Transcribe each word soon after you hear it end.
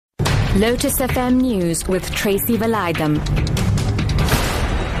Lotus FM News with TRACY VALAYDHAM.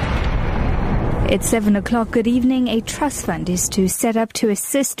 It's 7 o'clock. Good evening. A trust fund is to set up to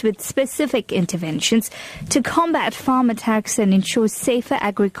assist with specific interventions to combat farm attacks and ensure safer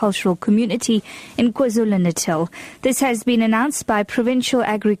agricultural community in KwaZulu-Natal. This has been announced by Provincial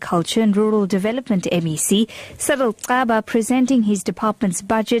Agriculture and Rural Development MEC Cyril Xaba, presenting his department's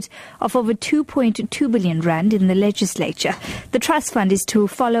budget of over 2.2 billion rand in the legislature. The trust fund is to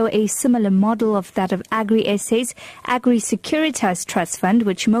follow a similar model of that of Agri-SA's Agri-Securitas Trust Fund,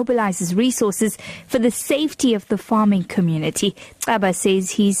 which mobilizes resources for the safety of the farming community. Xaba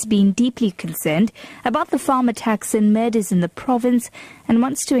says he's been deeply concerned about the farm attacks and murders in the province and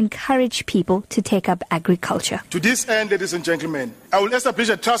wants to encourage people to take up agriculture. To this end, ladies and gentlemen, I will establish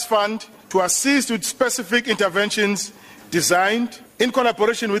a trust fund to assist with specific interventions designed in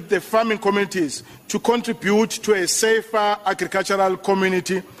collaboration with the farming communities to contribute to a safer agricultural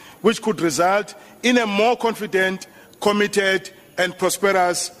community, which could result in a more confident, committed and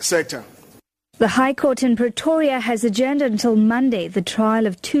prosperous sector. The High Court in Pretoria has adjourned until Monday the trial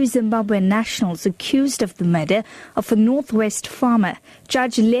of two Zimbabwean nationals accused of the murder of a Northwest farmer.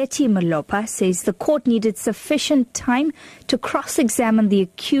 Judge Leti Malopa says the court needed sufficient time to cross-examine the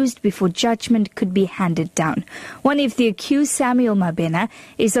accused before judgment could be handed down. One of the accused, Samuel Mabena,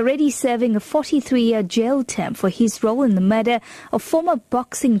 is already serving a 43-year jail term for his role in the murder of former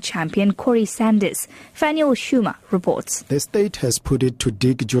boxing champion Corey Sanders. Faniel Schumer reports. The state has put it to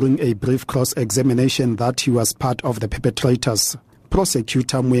dig during a brief cross-examination that he was part of the perpetrators.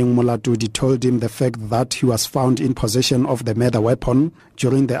 Prosecutor Moeng Molatudi told him the fact that he was found in possession of the murder weapon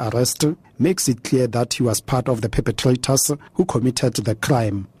during the arrest makes it clear that he was part of the perpetrators who committed the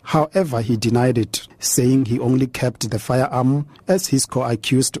crime. However, he denied it, saying he only kept the firearm as his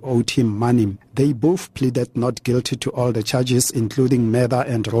co-accused owed him money. They both pleaded not guilty to all the charges, including murder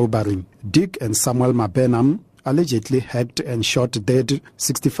and robbery. Dick and Samuel Mabena allegedly hacked and shot dead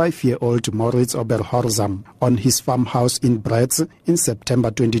 65-year-old Moritz Oberhorzam on his farmhouse in Bretz in September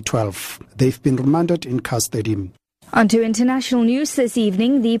 2012. They've been remanded in custody. On to international news this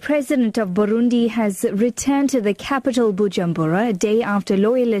evening. The President of Burundi has returned to the capital Bu-jum-bura a day after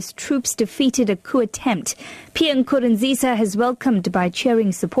loyalist troops defeated a coup attempt. Pierre Nkurunziza has welcomed by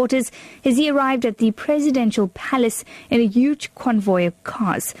cheering supporters as he arrived at the presidential palace in a huge convoy of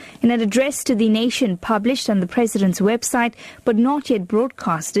cars. In an address to the nation published on the president's website but not yet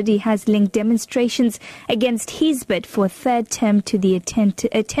broadcasted, he has linked demonstrations against his bid for a third term to the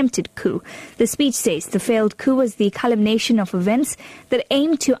attempted coup. The speech says the failed coup was the culmination of events that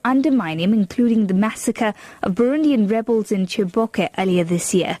aimed to undermine him, including the massacre of Burundian rebels in Chibok earlier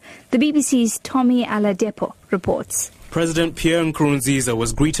this year. The BBC's Tommy Aladepo reports. President Pierre Nkurunziza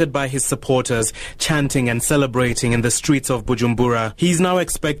was greeted by his supporters, chanting and celebrating in the streets of Bu-jum-bura. He's now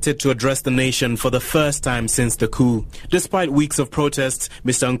expected to address the nation for the first time since the coup. Despite weeks of protests,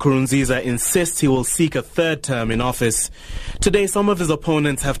 Mr. Nkurunziza insists he will seek a third term in office. Today, some of his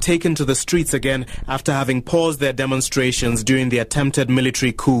opponents have taken to the streets again after having paused their demonstrations during the attempted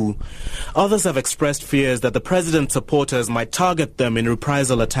military coup. Others have expressed fears that the president's supporters might target them in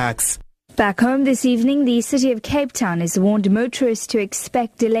reprisal attacks. Back home this evening, the city of Cape Town has warned motorists to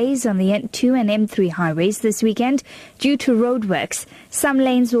expect delays on the N2 and M3 highways this weekend due to roadworks. Some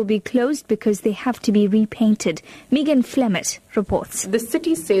lanes will be closed because they have to be repainted. Megan Flemmett reports. The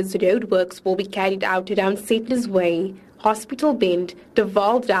city says roadworks will be carried out around Settlers Way, Hospital Bend, De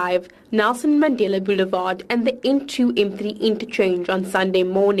Waal Drive, Nelson Mandela Boulevard and the N2-M3 interchange on Sunday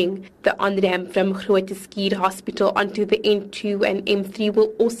morning. The on-ramp from Groote Schuur Hospital onto the N2 and M3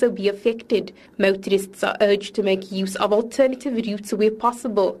 will also be affected. Motorists are urged to make use of alternative routes where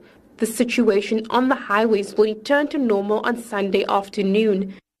possible. The situation on the highways will return to normal on Sunday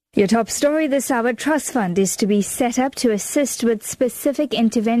afternoon. Your top story this hour: trust fund is to be set up to assist with specific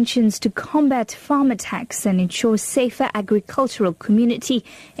interventions to combat farm attacks and ensure safer agricultural community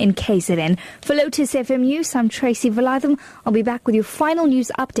in KZN. For Lotus FM News, I'm TRACY VALAYDHAM. I'll be back with your final news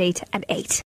update at 8.